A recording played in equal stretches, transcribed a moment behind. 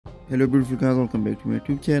Hello beautiful guys, welcome back to my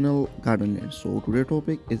YouTube channel Gardenland. So today's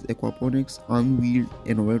topic is aquaponics, unveiled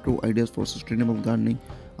innovative ideas for sustainable gardening.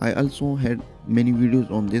 I also had many videos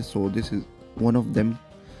on this, so this is one of them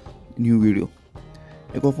new video.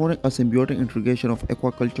 Aquaponics, a symbiotic integration of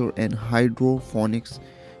aquaculture and hydroponics,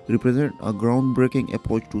 represent a groundbreaking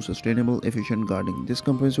approach to sustainable efficient gardening. This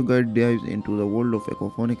comprehensive guide dives into the world of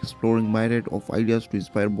aquaponics, exploring myriad of ideas to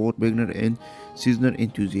inspire both beginner and seasonal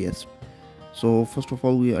enthusiasts. So first of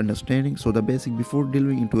all, we are understanding the basic. Before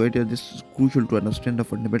delving into it, this is crucial to understand the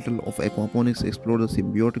fundamental of aquaponics, explore the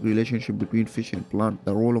symbiotic relationship between fish and plant,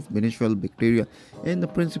 the role of beneficial bacteria, and the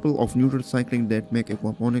principle of nutrient cycling that make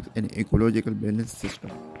aquaponics an ecological balanced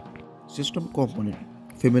system component.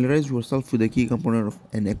 Familiarize yourself with the key component of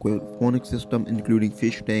an aquaponic system, including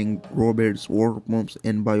fish tank, grow beds, water pumps,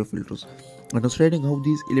 and biofilters. Understanding how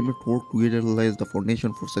these elements work together lays the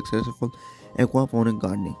foundation for successful aquaponic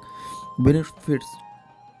gardening. Benefits.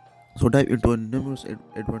 So dive into numerous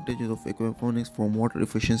advantages of aquaponics, from water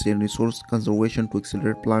efficiency and resource conservation to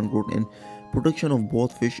accelerate plant growth and production of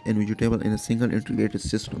both fish and vegetable in a single integrated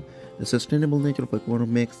system. The sustainable nature of aquaponics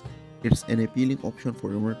makes it an appealing option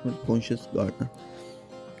for environment conscious gardener.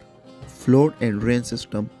 Flood and drain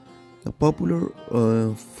system. The popular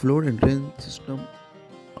flood and drain system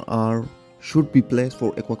are should be placed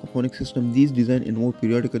for aquaponic system. These designs involve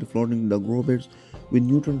periodically flooding the grow beds with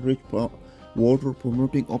nutrient-rich water,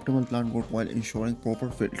 promoting optimal plant growth while ensuring proper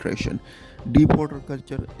filtration. Deep water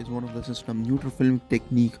culture is one of the system. Nutrifilm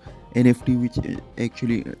technique (NFT), which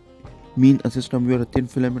actually mean a system where a thin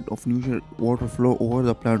filament of nutrient water flow over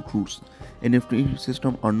the plant roots. NFT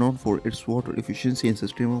systems are known for its water efficiency and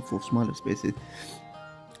sustainable for smaller spaces.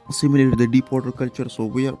 Similarly, the deep water culture,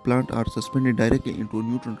 where plants are suspended directly into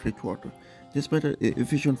nutrient-rich water. This method is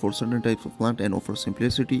efficient for certain types of plant and offers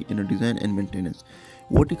simplicity in design and maintenance.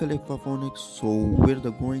 Vertical aquaponics, where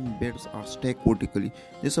the growing beds are stacked vertically.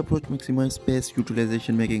 This approach maximizes space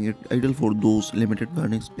utilization, making it ideal for those limited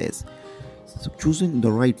gardening space. Choosing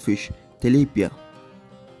the right fish. Tilapia.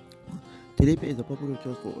 Tilapia is a popular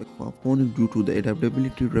choice for aquaponics due to the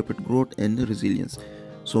adaptability, rapid growth, and resilience.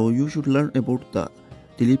 So you should learn about the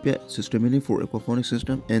tilapia systematic for aquaponics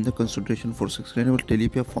system and the consideration for sustainable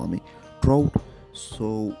tilapia farming. Trout.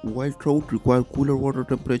 While trout require cooler water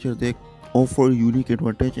temperature, they offer unique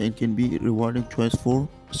advantage and can be rewarding choice for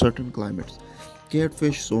certain climates.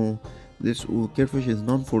 Catfish. This catfish is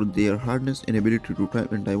known for their hardness and ability to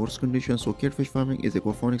thrive in diverse conditions. So catfish farming is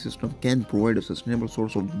aquaponic system can provide a sustainable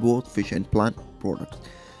source of both fish and plant products.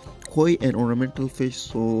 Koi and ornamental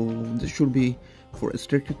fish. This should be for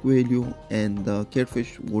aesthetic value, and the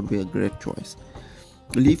catfish would be a great choice.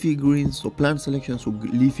 Leafy greens. Plant selection.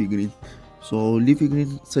 Leafy greens. Leafy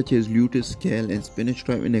greens such as lettuce, kale, and spinach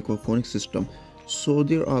thrive in aquaponic system.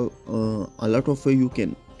 There are a lot of ways you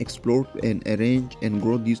can explore and arrange and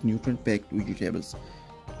grow these nutrient-packed vegetables.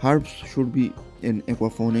 Herbs should be in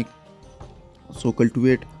aquaponic.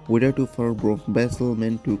 Cultivate variety of herbs from basil,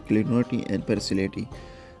 mint to clearity and persilicity.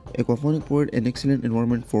 Aquaponic provide an excellent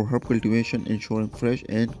environment for herb cultivation, ensuring fresh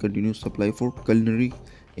and continuous supply for culinary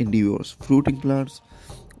endeavors. Fruiting plants.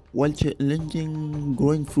 While challenging,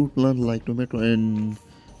 growing fruit plants like tomato and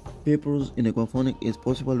peppers in aquaponic is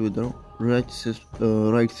possible with the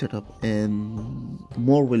right setup, and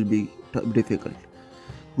more will be difficult.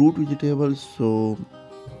 Root vegetables.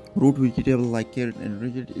 Root vegetables like carrot and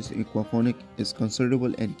radish is aquaponic is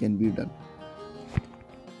considerable and can be done.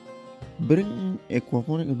 Bring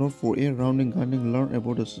aquaponic indoor for air-rounding gardening. Learn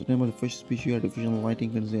about the sustainable fish species, artificial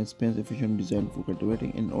lighting, and space-efficient design for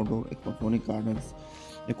cultivating in outdoor aquaponic gardens.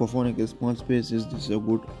 Aquaponic is small spaces. This is a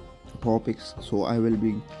good topics. I will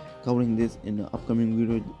be covering this in the upcoming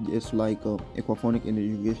video, just like aquaponic in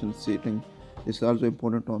education setting. This is also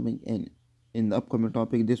important topic, and in the upcoming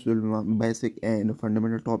topic, this will be my basic and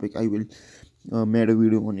fundamental topic. I will made a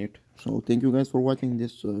video on it. Thank you guys for watching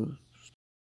this.